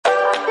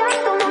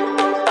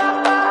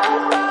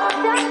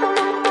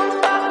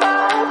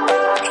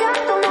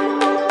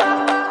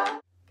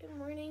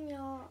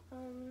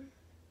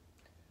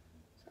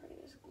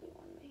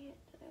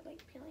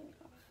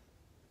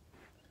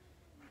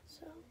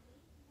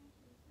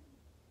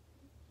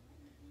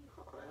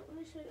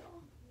show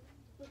y'all.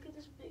 Look at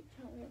this big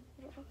pony.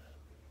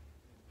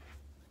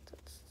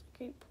 That's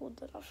okay. Pulled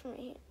that off from my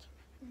hands.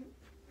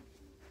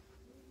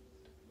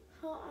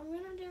 So I'm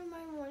gonna do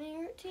my morning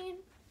routine.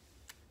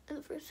 And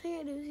the first thing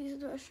I do is use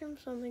the restroom,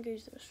 so I'm gonna go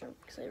use the restroom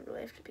because I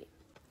really have to pee.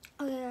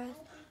 Okay, guys.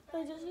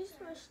 So I just used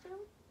the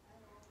restroom.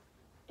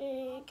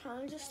 It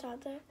kind of just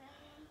sat there,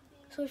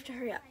 so we have to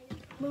hurry up.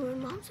 But my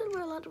mom said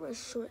we're allowed to wear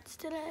shorts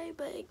today,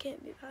 but it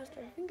can't be past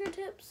our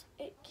fingertips.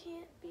 It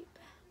can't be.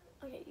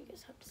 Okay, you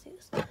guys have to see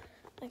this.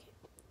 Okay,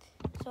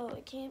 so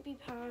it can't be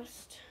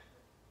past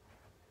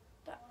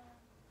that.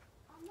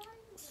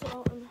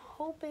 So I'm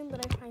hoping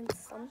that I find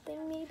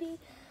something maybe,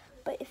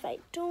 but if I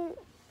don't,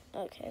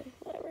 okay,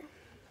 whatever.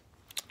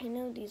 I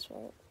know these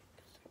won't,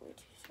 because they're way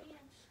too short.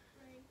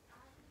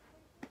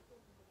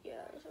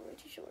 Yeah, those are way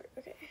too short.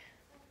 Okay.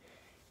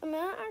 I'm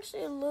gonna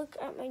actually look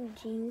at my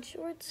jean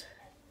shorts.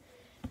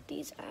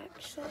 These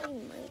actually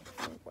might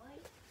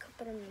work,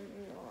 but I'm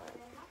not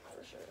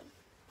for sure.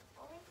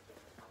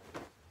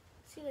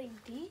 See,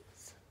 like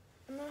these,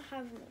 I'm gonna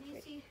have them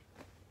right here.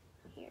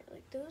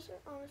 Like those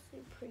are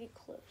honestly pretty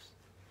close.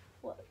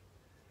 What?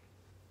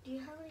 Do you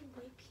have any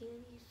white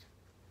panties?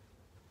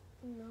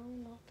 No,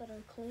 not that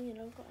are clean. I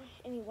don't got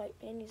any white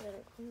panties that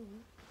are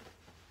clean.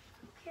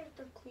 I don't care if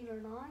they're clean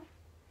or not.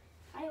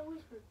 I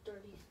always wear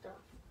dirty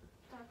stuff.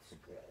 That's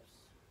gross.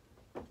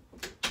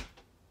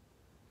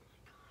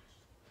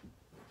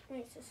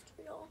 My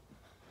sister, y'all.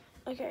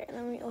 Okay, and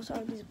then we also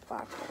have these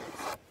black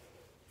ones.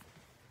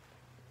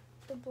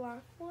 The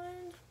black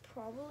one's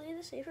probably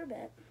the safer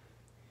bet.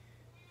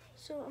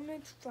 So I'm gonna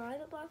try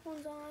the black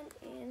ones on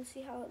and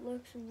see how it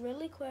looks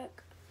really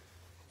quick.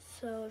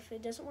 So if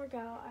it doesn't work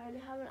out, I already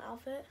have an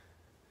outfit,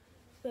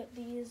 but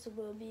these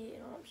will be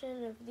an option.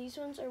 And if these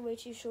ones are way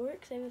too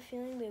short, because I have a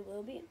feeling they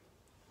will be,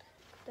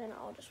 then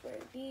I'll just wear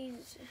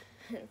these.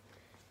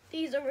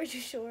 These are way too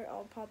short,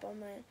 I'll pop on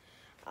my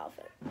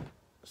outfit.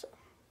 So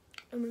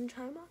I'm gonna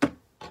try them on.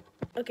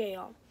 Okay,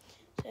 y'all.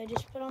 So I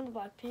just put on the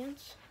black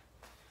pants.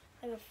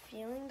 I have a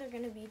feeling they're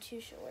gonna be too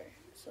short.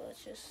 So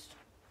let's just,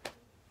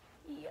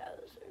 yeah,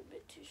 those are a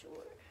bit too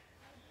short.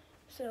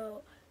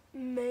 So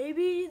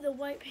maybe the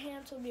white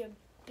pants will be a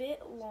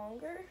bit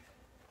longer.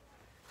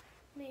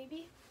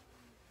 Maybe.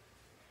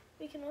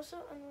 We can also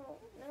unroll.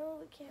 No,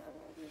 we can't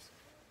unroll these.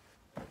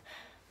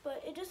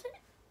 But it doesn't,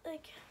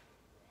 like,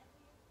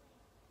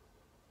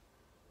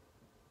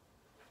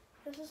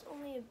 this is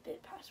only a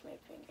bit past my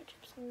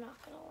fingertips, I'm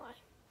not gonna lie.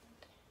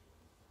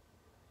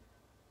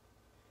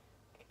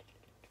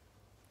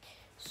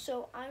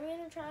 So I'm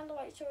gonna try on the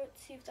white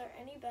shorts, see if they're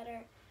any better.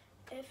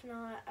 If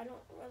not, I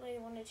don't really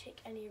want to take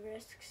any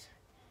risks.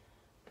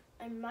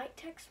 I might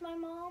text my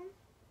mom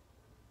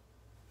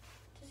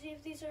to see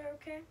if these are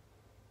okay.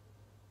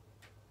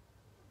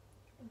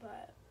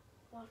 But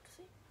we'll have to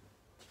see.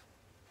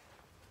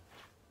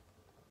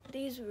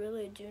 These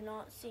really do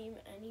not seem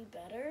any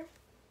better.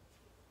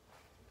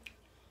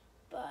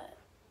 But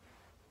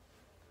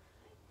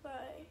if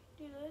I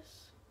do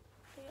this,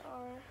 they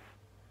are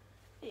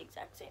the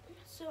exact same.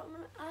 So I'm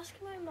gonna ask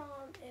my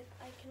mom if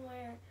I can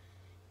wear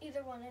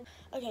either one.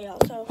 Okay, y'all,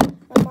 so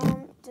my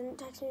mom didn't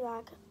text me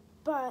back,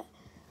 but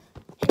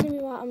she's gonna be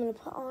what I'm gonna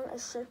put on a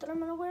shirt that I'm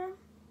gonna wear.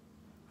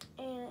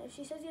 And if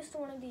she says yes to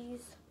one of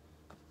these,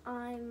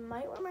 I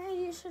might wear my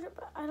Adidas shirt,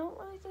 but I don't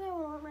really think I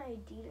want my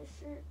Adidas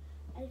shirt.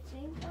 I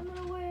think I'm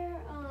gonna wear,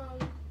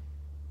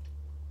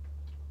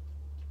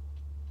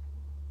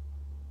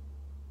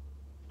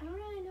 I don't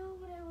really know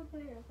what I would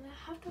wear, but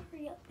I have to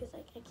hurry up because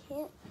like I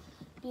can't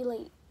be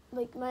late.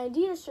 Like my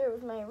Adidas shirt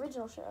was my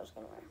original shirt I was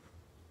gonna wear.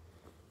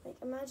 Like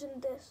imagine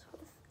this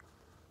with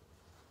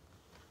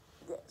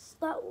this.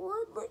 That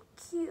would look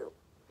cute.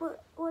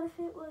 But what if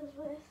it was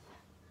with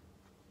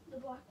the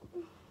black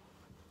one?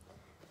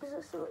 This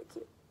is really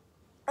cute.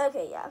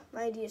 Okay, yeah,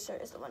 my Adidas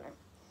shirt is the winner.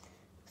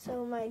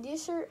 So my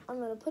Adidas shirt, I'm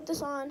gonna put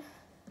this on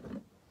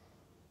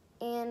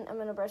and I'm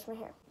gonna brush my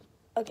hair.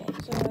 Okay,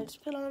 so I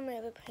just put on my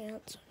other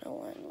pants so no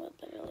one would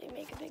literally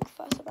make a big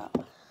fuss about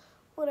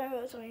what I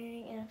was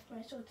wearing and if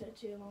my shorts are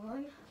too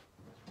long.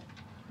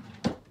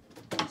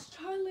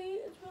 Charlie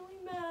is really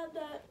mad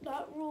that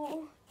that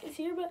rule is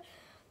here, but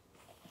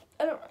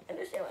I don't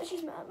understand why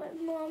she's mad. My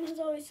mom has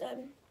always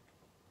said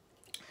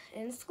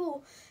in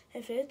school,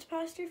 if it's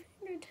past your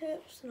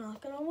fingertips, it's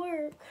not gonna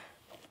work.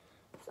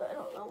 So I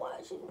don't know why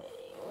she's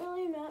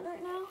really mad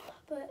right now,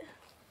 but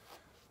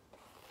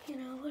you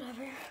know,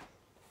 whatever.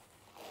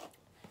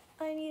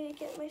 I need to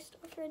get my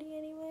stuff ready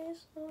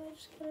anyways, so I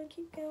just gotta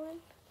keep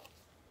going.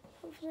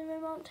 Hopefully my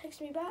mom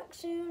texts me back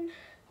soon.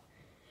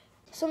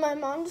 So my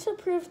mom just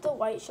approved the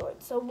white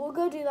shorts, so we'll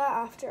go do that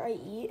after I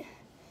eat.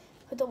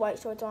 Put the white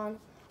shorts on.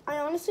 I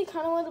honestly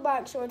kind of want the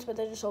black shorts, but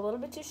they're just a little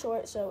bit too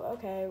short, so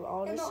okay,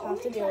 I'll just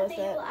have to deal with it.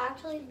 The only time they will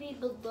actually be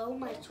below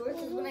my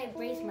shorts is when I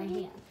raise my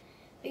hand.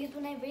 Because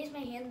when I raise my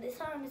hand, this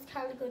arm is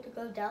kind of going to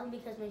go down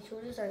because my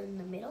shoulders are in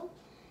the middle.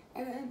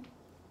 And then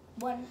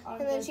one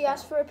arm And then she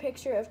asked for a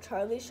picture of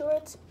Charlie's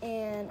shorts,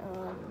 and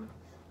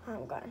I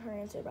haven't gotten her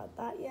answer about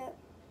that yet.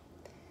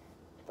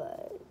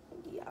 But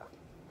yeah,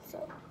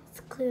 so it's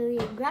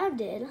clearly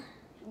grounded.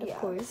 Of Yeah.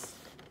 course.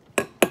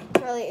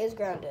 Charlie is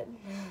grounded.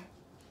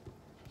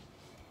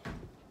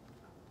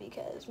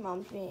 Because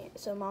mom's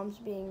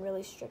being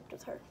really strict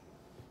with her.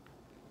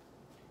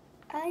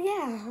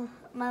 Yeah.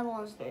 My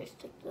mom's very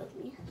strict with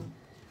me.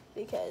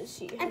 Because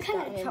she has I'm kind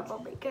of gotten a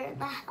troublemaker in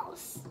the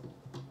house.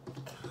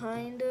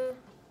 kind of.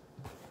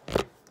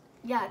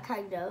 Yeah,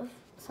 kind of.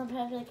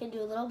 Sometimes I can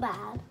do a little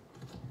bad.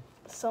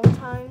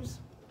 Sometimes.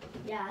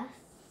 Yes.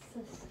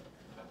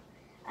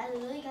 I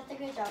literally got the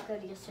great dog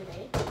code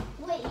yesterday.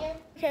 Wait, here.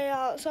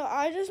 Okay, so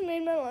I just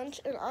made my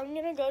lunch and I'm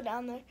gonna go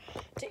down there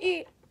to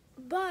eat.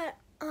 But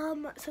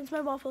since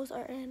my waffles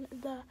are in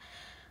the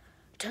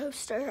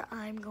toaster,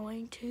 I'm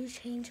going to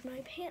change my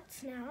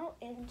pants now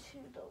into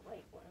the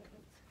white ones.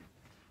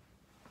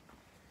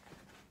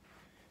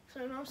 So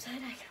my mom said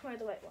I can wear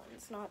the white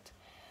ones, not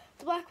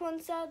the black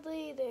ones.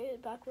 Sadly, the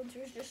black ones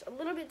are just a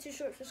little bit too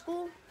short for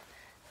school.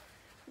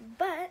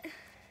 But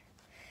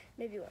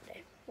maybe one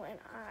day when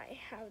I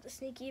have the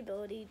sneaky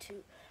ability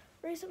to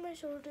raise up my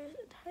shoulders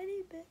a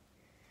tiny bit,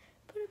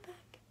 put it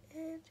back,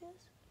 and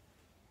just,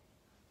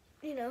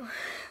 you know.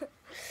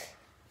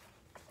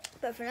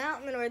 But for now,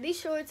 I'm going to wear these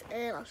shorts,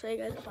 and I'll show you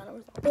guys the final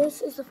result.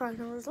 This is the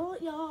final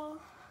result, y'all.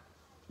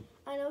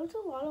 I know it's a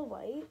lot of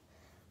white,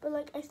 but,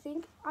 like, I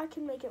think I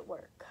can make it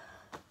work.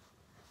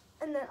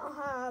 And then I'll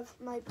have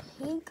my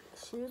pink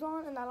shoes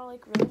on, and that'll,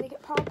 like, really make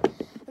it pop.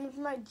 And then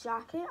for my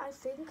jacket, I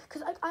think,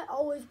 because I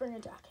always bring a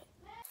jacket.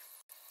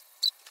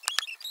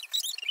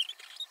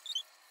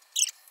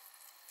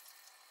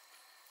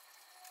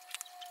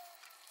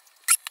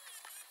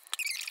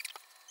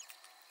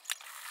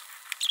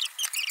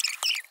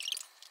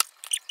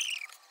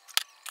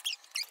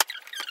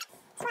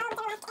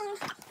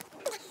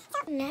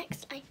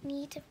 Next, I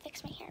need to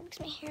fix my hair because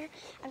my hair,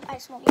 I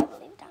just won't be able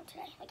to leave it down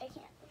today. Like, I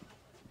can't.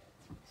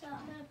 So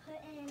I'm going to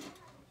put in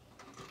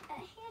a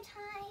hair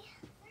tie,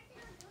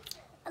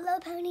 a low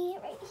pony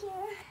right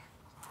here.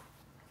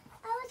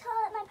 I always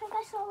call it my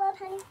professional low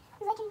pony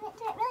because I can do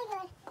it really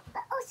good,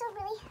 but also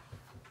really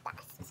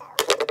fast. So,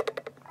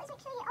 always make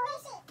sure you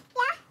always,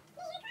 yeah?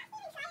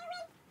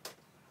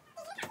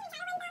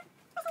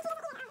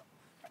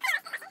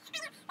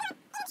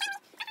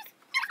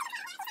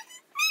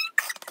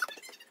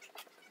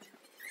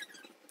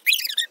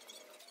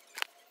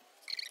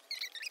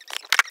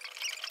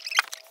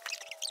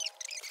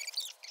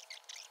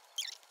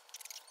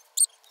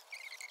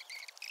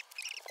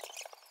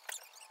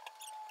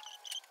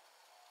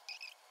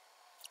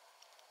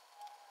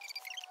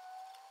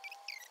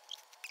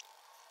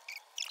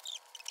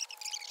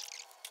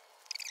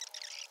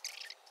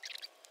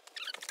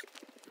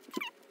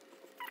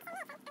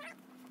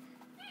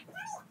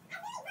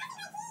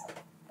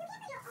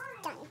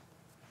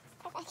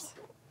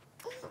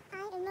 I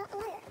am not a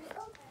liar.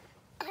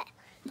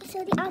 Okay,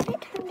 so the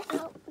outfit turned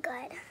out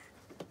good.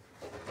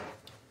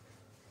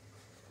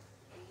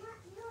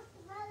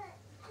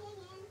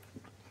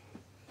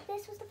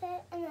 This was the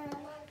fit, and then,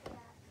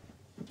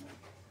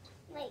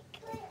 like,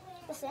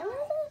 the same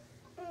was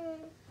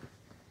it?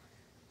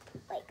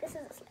 Like, this is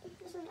a slay.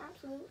 This is an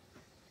absolute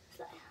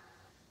slay.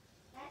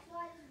 That's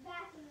why this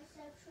bathroom is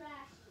so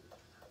trashy.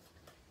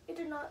 It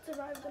did not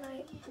survive the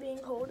night being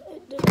cold.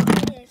 It did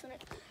not be nice on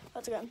it.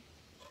 That's good.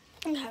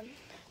 Okay.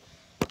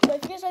 So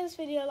if you guys like this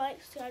video,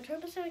 like, subscribe, turn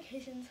on post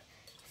notifications.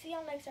 See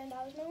y'all next time.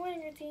 That was my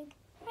morning routine.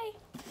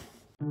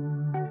 Bye.